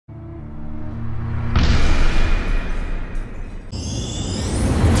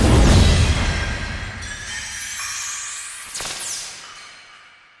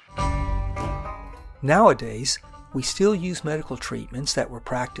Nowadays, we still use medical treatments that were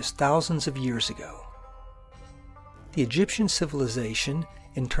practiced thousands of years ago. The Egyptian civilization,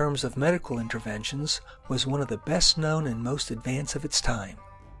 in terms of medical interventions, was one of the best known and most advanced of its time.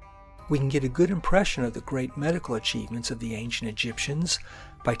 We can get a good impression of the great medical achievements of the ancient Egyptians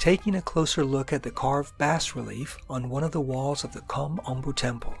by taking a closer look at the carved bas-relief on one of the walls of the Kom-Ombo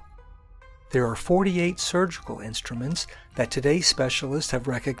temple. There are 48 surgical instruments that today's specialists have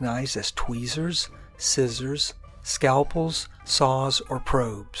recognized as tweezers, scissors, scalpels, saws, or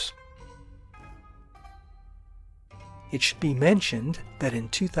probes. It should be mentioned that in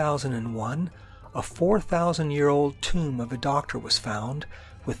 2001, a 4,000-year-old tomb of a doctor was found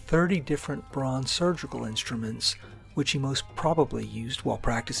with 30 different bronze surgical instruments, which he most probably used while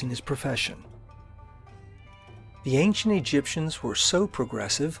practicing his profession. The ancient Egyptians were so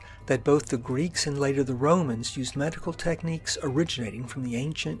progressive that both the Greeks and later the Romans used medical techniques originating from the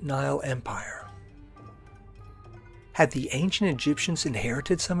ancient Nile Empire. Had the ancient Egyptians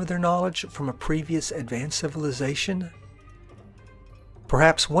inherited some of their knowledge from a previous advanced civilization?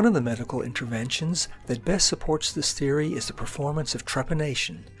 Perhaps one of the medical interventions that best supports this theory is the performance of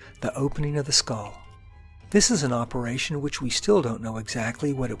trepanation, the opening of the skull. This is an operation which we still don't know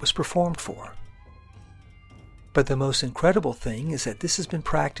exactly what it was performed for. But the most incredible thing is that this has been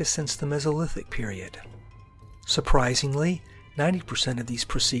practiced since the Mesolithic period. Surprisingly, 90% of these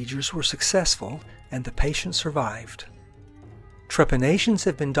procedures were successful and the patient survived. Trepanations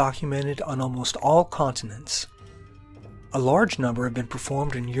have been documented on almost all continents. A large number have been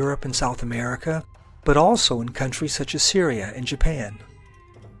performed in Europe and South America, but also in countries such as Syria and Japan.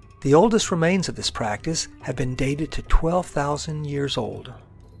 The oldest remains of this practice have been dated to 12,000 years old.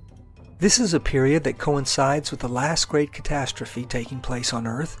 This is a period that coincides with the last great catastrophe taking place on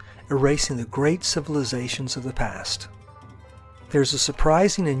Earth, erasing the great civilizations of the past. There's a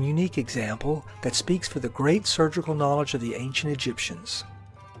surprising and unique example that speaks for the great surgical knowledge of the ancient Egyptians.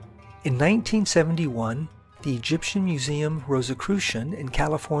 In 1971, the Egyptian Museum Rosicrucian in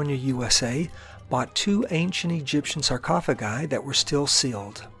California, USA, bought 2 ancient Egyptian sarcophagi that were still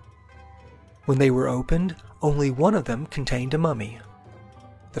sealed. When they were opened, only one of them contained a mummy.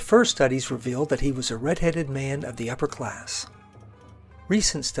 The first studies revealed that he was a red-headed man of the upper class.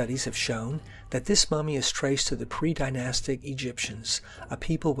 Recent studies have shown that this mummy is traced to the pre-dynastic Egyptians, a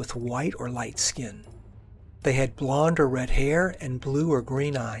people with white or light skin. They had blonde or red hair and blue or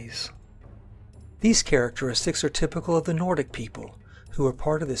green eyes. These characteristics are typical of the Nordic people, who are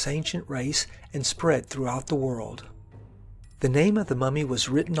part of this ancient race and spread throughout the world. The name of the mummy was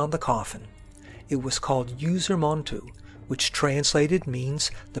written on the coffin. It was called User-Montu, which translated means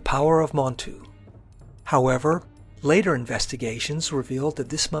the power of Montu. However, later investigations revealed that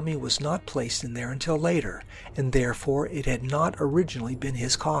this mummy was not placed in there until later, and therefore it had not originally been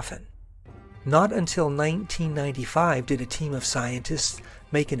his coffin. Not until 1995 did a team of scientists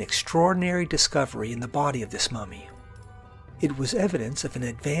make an extraordinary discovery in the body of this mummy. It was evidence of an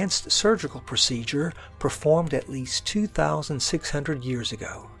advanced surgical procedure performed at least 2,600 years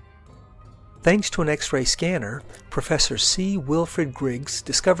ago. Thanks to an X-ray scanner, Professor C. Wilfred Griggs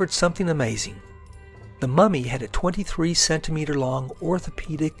discovered something amazing. The mummy had a 23-centimeter long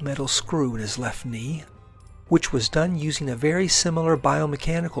orthopedic metal screw in his left knee, which was done using a very similar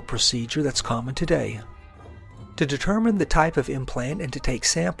biomechanical procedure that's common today. To determine the type of implant and to take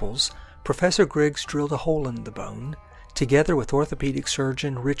samples, Professor Griggs drilled a hole in the bone, together with orthopedic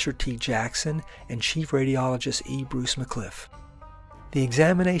surgeon Richard T. Jackson and chief radiologist E. Bruce McCliff. The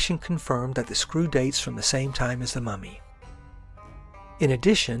examination confirmed that the screw dates from the same time as the mummy. In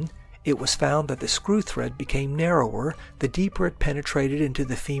addition, it was found that the screw thread became narrower the deeper it penetrated into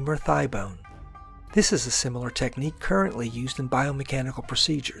the femur thigh bone. This is a similar technique currently used in biomechanical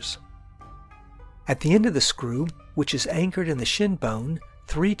procedures. At the end of the screw, which is anchored in the shin bone,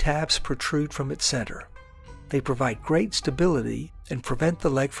 3 tabs protrude from its center. They provide great stability and prevent the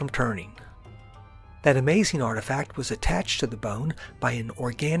leg from turning. That amazing artifact was attached to the bone by an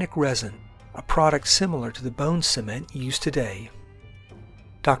organic resin, a product similar to the bone cement used today.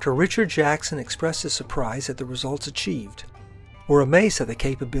 Dr. Richard Jackson expressed his surprise at the results achieved. We're amazed at the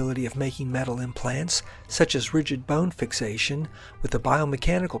capability of making metal implants, such as rigid bone fixation, with the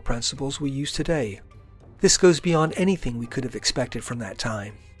biomechanical principles we use today. This goes beyond anything we could have expected from that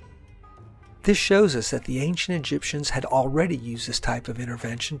time. This shows us that the ancient Egyptians had already used this type of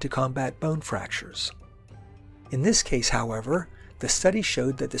intervention to combat bone fractures. In this case, however, the study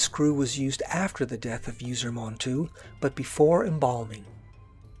showed that the screw was used after the death of User-Montu, but before embalming.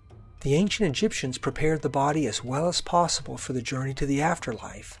 The ancient Egyptians prepared the body as well as possible for the journey to the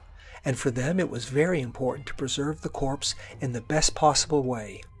afterlife, and for them it was very important to preserve the corpse in the best possible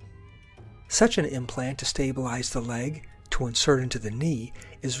way. Such an implant to stabilize the leg, to insert into the knee,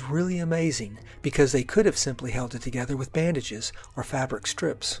 is really amazing because they could have simply held it together with bandages or fabric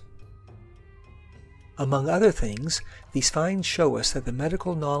strips. Among other things, these finds show us that the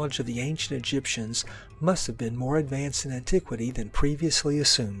medical knowledge of the ancient Egyptians must have been more advanced in antiquity than previously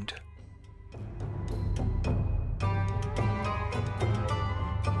assumed.